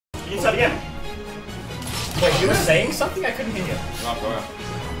You start again. Wait, you were saying something? I couldn't hear you.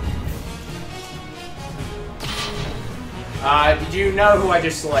 Did you know who I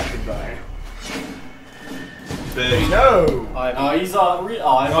just selected, though? Birdie. No! He's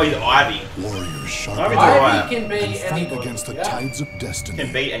Ivy. Warriors sharp. Ivy can be Fight against the tides of destiny.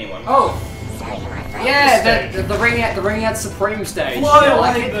 Can beat anyone. Oh! Yeah, the ring out supreme stage. Fly Yeah, away,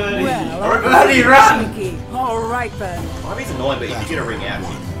 like it. Birdie. Well, Birdie, run! Alright then. Ivy's annoying, but you can get a ring out.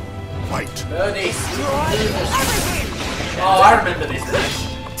 Fight. Birdie. Oh, I remember this match.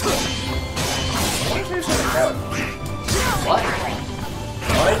 What?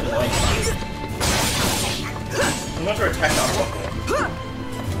 I'm not sure attack that one.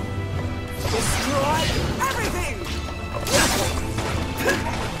 Destroy everything!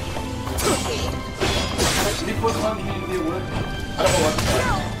 Nick, what time are you going to be at work? I don't know what to say.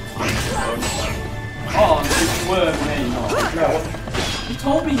 Oh, you were me, no. No, You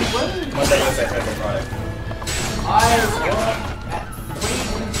told me you were. my day was Thursday, Friday. I work at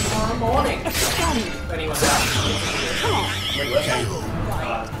 3 tomorrow morning. If anyone's out. Where you working?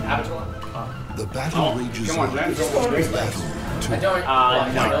 Avatar? The battle rages Come on, on. man. Battle I don't.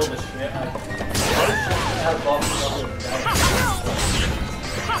 no.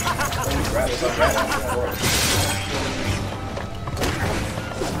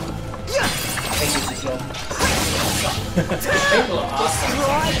 People are awesome.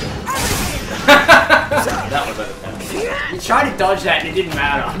 That was better than You tried to dodge that and it didn't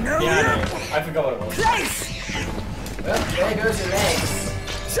matter. Yeah, I know. I forgot what it was. Well, there goes your legs.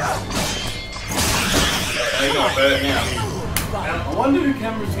 You got hurt now. I wonder who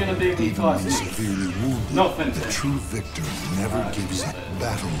Cameron's going to be in class next. Severely wounded. Not The Fenton. true victor never gives up.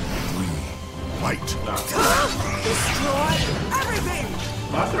 Battle 3. Fight. Destroy everything!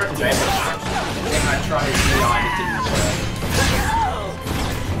 Master and James. Then I tried to do it didn't work.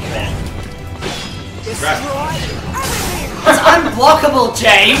 Destroy everything! It's unblockable,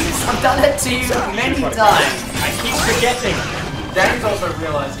 James! I've done it to you many times. I keep forgetting. James also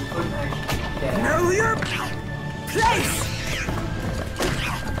realized he couldn't actually get it. Know your place!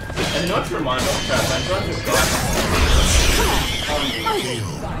 And not to remind us, I'm trying to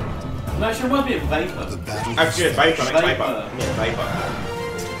No, she might be a vapor. The battle actually, a vapor. Vapor. Yeah, vapor.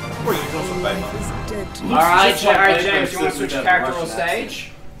 What are you doing for vapor? Is dead. Alright, Just like James, Batman you want to says switch with character that on Russian stage?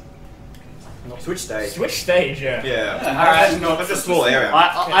 Switch stage. Switch stage, yeah. Yeah. Alright, That's a small area.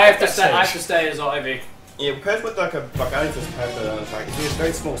 I have to stay. I have to stay as Ivy. Yeah, compared with like a only just paper, it's like it's a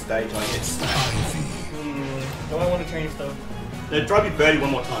very small stage, like it's. Do I want to change though? Yeah, drive your birdie one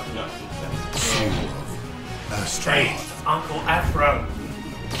more time. No. Astronaut. Uncle Afro.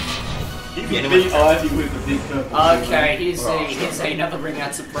 You can be Beat anyone. Ivy with the big purple. Okay, here's another ring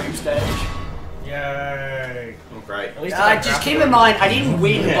out supreme stage. Yay. Oh, great. At least I Just keep in mind, I didn't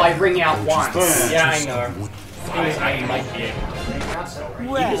win by ring out once. Yeah, I know. I might be able to. You just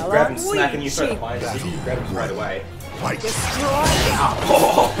Well, grab him, we snack, and you throw the cheap. players. You just grab him straight away. Fight. Destroy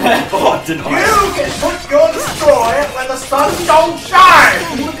Oh, didn't I? can put your destroy when the sun don't shine!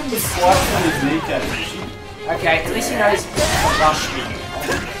 Look at the slice on his kneecap. Okay, at least he knows rush me.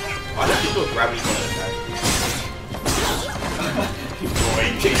 I don't think it'll gravity on it, okay? Boy,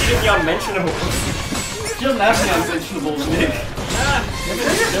 you did the unmentionable. She doesn't have any unmentionables, Nick.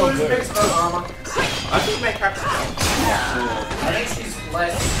 I think make her. I think she's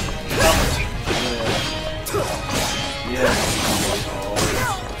less. Yeah.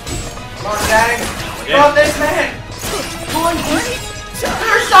 Come on, James. Yeah. Come on, this man. Come on,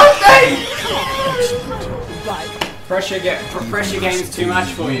 there's something. Pressure game's too much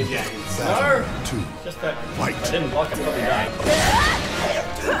for you, James. Battle 2. Just that Fight. I didn't block it, probably died.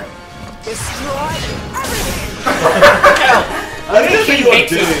 Destroy everything! I'm gonna keep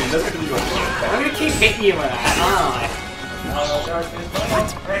hitting you. That's what you're doing. I'm gonna keep hitting you with that, aren't I?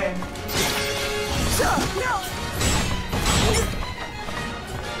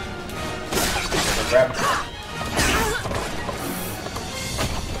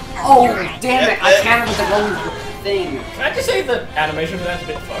 Oh, damn it, I counted with the wrong thing. Can I just say the animation for that's a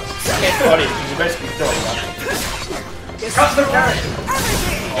bit fucked? It's funny because you're basically throwing up. Cut the carrot.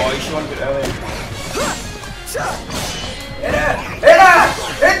 Oh, you should want to get earlier. Hit her! Hit her!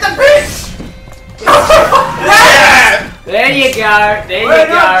 Hit the bitch! There you go, there you We're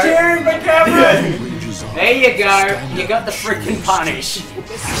not go. cheering for Cameron! Rages on. There you go, you got the freaking punish.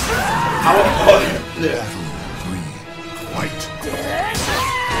 Battle 3. Fight.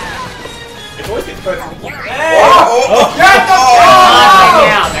 It always gets perfect.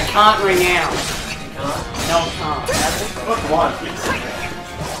 I can't ring out. No, it can't. Fuck one.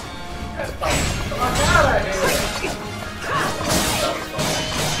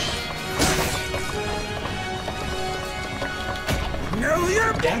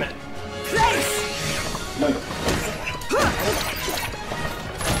 Damn it. Place.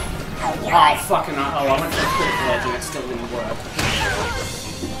 Oh, fucking hell. I went for a critical edge and it still didn't work.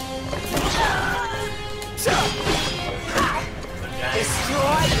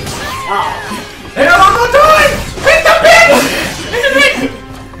 Destroy. Oh. Hey, no, I'm not doing! Hit the bitch!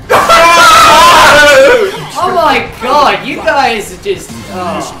 Oh my god, you guys are just.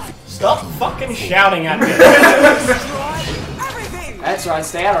 Oh. Stop fucking shouting at me. Destroy everything. That's right,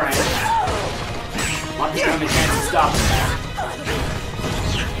 stay out of range. Might be the only chance to stop.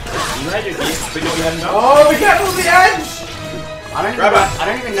 Oh, we can't move the edge! I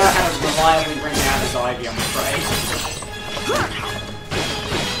don't even know how to reliably bring down this Ivy, I'm afraid.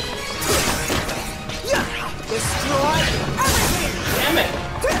 Destroy everything. Damn it!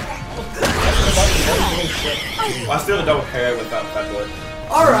 I still had a double KO with that boy.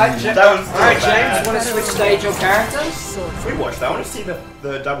 Alright, That was Alright, bad. James, want to switch stage your character? We watched that. I want to see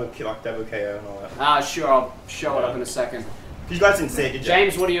the double kill, like double KO and all that. Sure, I'll show it up in a second. You guys didn't see it, did you?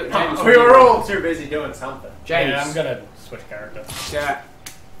 James, what do you... James, what We do you- were all too busy doing something. James. Yeah, I'm gonna switch character. Yeah.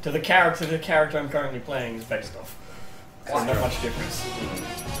 To the character I'm currently playing is based off. So not much difference.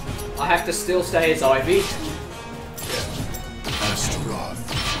 I have to still stay as Ivy. Astaroth.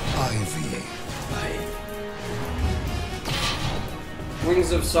 Ivy.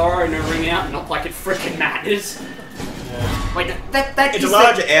 Wings of Sorrow, no ring out, not like it frickin' matters. Yeah. Wait, that It's a is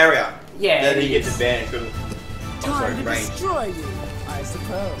larger area. Yeah, That it he gets is. advantage. Good. Time to range. destroy you, I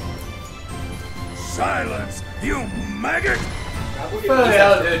suppose. Silence, you maggot! For the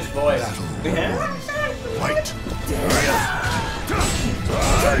Eldritch voice. Battle. Yeah. Fight.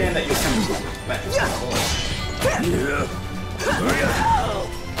 Man, that you're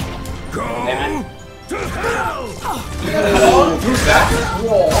Go Damn it. to hell! Who's that?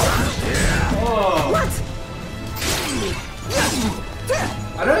 Oh. What?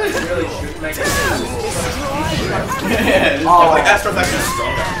 I know this really should make sense. Yeah, Oh. like Astro's actually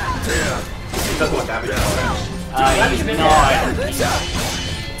stronger. He does more damage. He's not.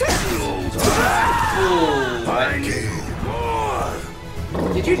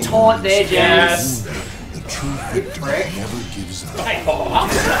 Did you taunt there, James? Yes. The true You victor prick. never gives up. Hey,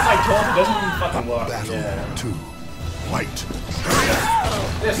 after that I taunt, it doesn't even fucking work. Battle 2. Fight.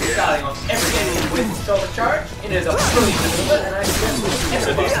 This is starting off everything with shoulder charge. It is a fully delivered, and I guess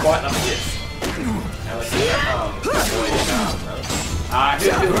So he's quite up this.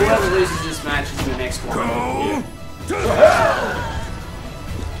 Whoever loses this match is in the next one. Go to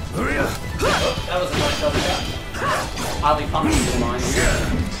that was a nice shoulder charge. Hardly punishable, mind you.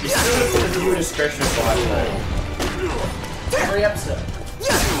 He's still a new discretion fight. Every episode. No,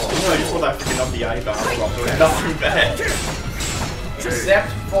 I just thought I freaking up the A bar. Nothing bad. Except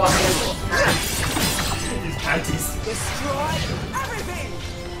for him. His panties. Destroy everything.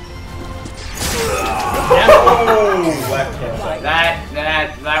 Oh, black cat.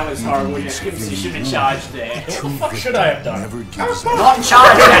 That was horrible. You should have charged there. What the fuck should I have done? never gives up. Not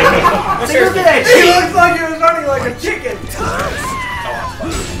charge that. See, look at that He shit. looks like he was running like a chicken.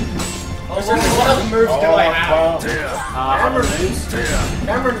 What other moves do I have? Hammer moves.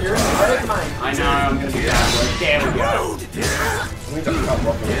 Cameron, you're in the right mind. I know, I'm gonna be bad. There we go. We don't come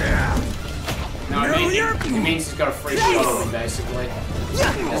properly. No, it means he's got a free shot on him, basically.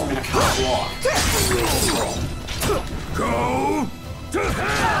 There's been a cut block. Go to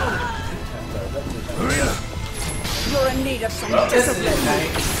hell! You're in need of some discipline.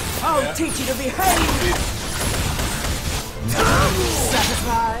 I'll teach you to behave.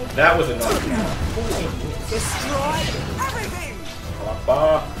 Satisfied? That was enough. Destroy everything.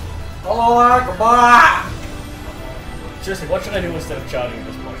 Seriously, what should I do instead of charging at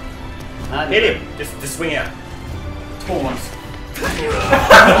this point? Hit him. Just swing out. Pawns.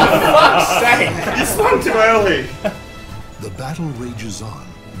 You swung too early. The battle rages on.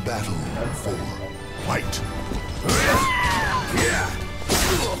 Battle 4. Fight.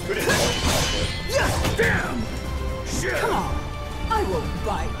 Damn! Shit! Come on. I will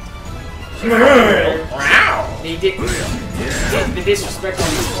bite. Wow. He did. The disrespect on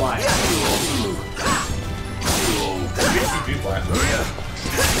this play.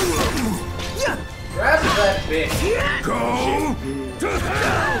 Grab that bitch. Go to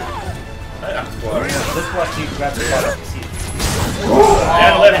hell! This watch you grab the bottom.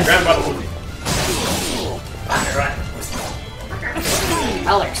 Yeah, let him grab by the hoodie. Right.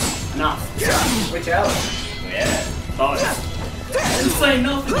 Alex, enough. Which Alex? Yeah. Bonus. Didn't say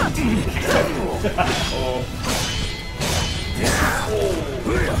nothing.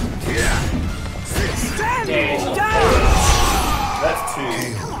 Stand down. That's 2.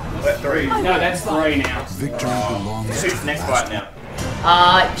 That's 3. No, that's 3 now. Victory belongs to Who's next fight now?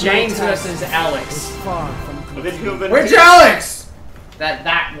 James versus Alex. Which Alex?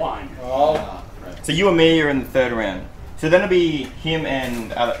 That one. Oh. So you and me are in the third round. So then it'll be him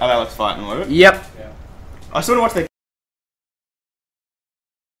and other Alex fighting, won't it? Yep. I just want to watch the